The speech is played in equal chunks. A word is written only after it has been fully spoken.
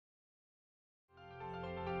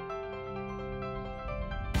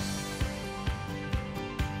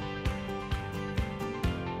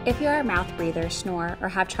If you are a mouth breather, snore, or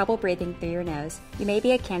have trouble breathing through your nose, you may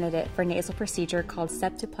be a candidate for a nasal procedure called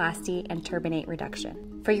Septoplasty and Turbinate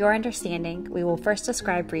reduction. For your understanding, we will first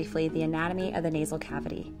describe briefly the anatomy of the nasal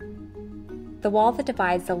cavity. The wall that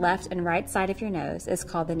divides the left and right side of your nose is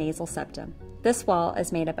called the nasal septum. This wall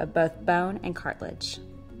is made up of both bone and cartilage.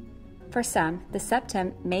 For some, the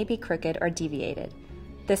septum may be crooked or deviated.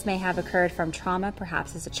 This may have occurred from trauma,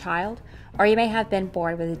 perhaps as a child, or you may have been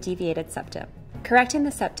born with a deviated septum. Correcting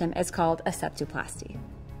the septum is called a septoplasty.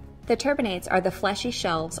 The turbinates are the fleshy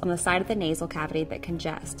shelves on the side of the nasal cavity that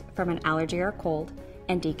congest from an allergy or cold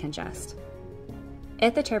and decongest.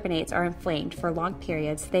 If the turbinates are inflamed for long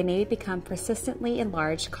periods, they may become persistently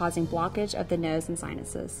enlarged, causing blockage of the nose and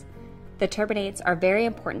sinuses. The turbinates are very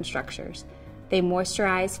important structures. They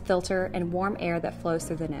moisturize, filter, and warm air that flows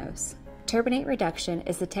through the nose. Turbinate reduction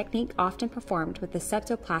is the technique often performed with the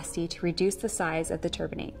septoplasty to reduce the size of the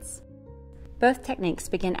turbinates. Both techniques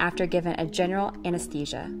begin after given a general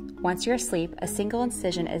anesthesia. Once you're asleep, a single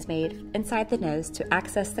incision is made inside the nose to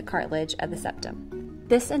access the cartilage of the septum.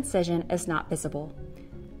 This incision is not visible.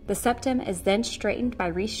 The septum is then straightened by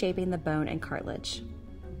reshaping the bone and cartilage.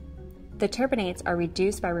 The turbinates are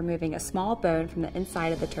reduced by removing a small bone from the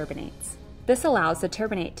inside of the turbinates. This allows the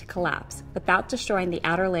turbinate to collapse without destroying the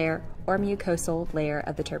outer layer or mucosal layer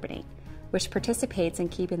of the turbinate, which participates in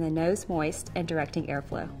keeping the nose moist and directing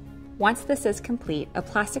airflow. Once this is complete, a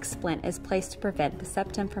plastic splint is placed to prevent the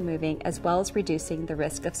septum from moving as well as reducing the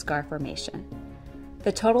risk of scar formation.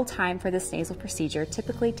 The total time for this nasal procedure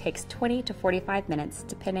typically takes 20 to 45 minutes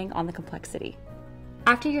depending on the complexity.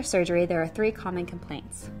 After your surgery, there are 3 common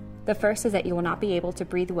complaints. The first is that you will not be able to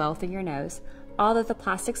breathe well through your nose, although the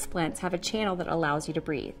plastic splints have a channel that allows you to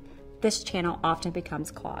breathe. This channel often becomes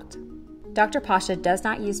clogged. Dr. Pasha does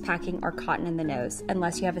not use packing or cotton in the nose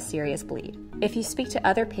unless you have a serious bleed. If you speak to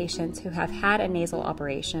other patients who have had a nasal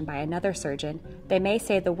operation by another surgeon, they may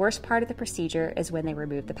say the worst part of the procedure is when they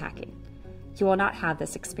remove the packing. You will not have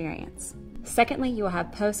this experience. Secondly, you will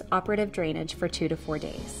have post-operative drainage for 2 to 4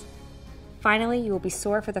 days. Finally, you will be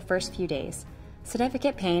sore for the first few days.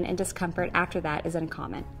 Significant pain and discomfort after that is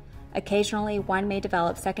uncommon. Occasionally, one may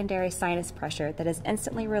develop secondary sinus pressure that is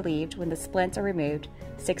instantly relieved when the splints are removed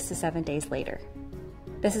 6 to 7 days later.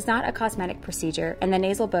 This is not a cosmetic procedure, and the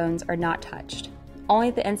nasal bones are not touched.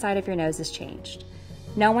 Only the inside of your nose is changed.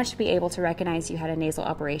 No one should be able to recognize you had a nasal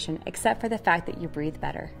operation except for the fact that you breathe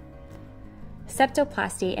better.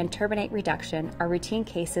 Septoplasty and turbinate reduction are routine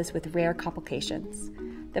cases with rare complications.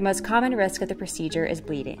 The most common risk of the procedure is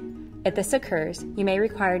bleeding. If this occurs, you may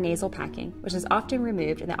require nasal packing, which is often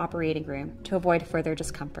removed in the operating room to avoid further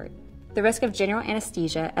discomfort. The risk of general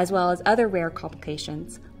anesthesia, as well as other rare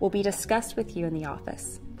complications, will be discussed with you in the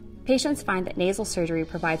office. Patients find that nasal surgery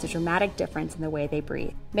provides a dramatic difference in the way they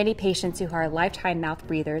breathe. Many patients who are lifetime mouth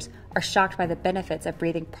breathers are shocked by the benefits of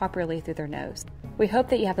breathing properly through their nose. We hope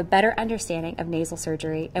that you have a better understanding of nasal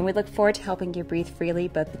surgery, and we look forward to helping you breathe freely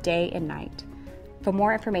both day and night. For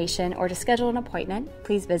more information or to schedule an appointment,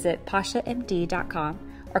 please visit pashamd.com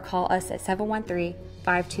or call us at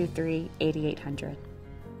 713-523-8800.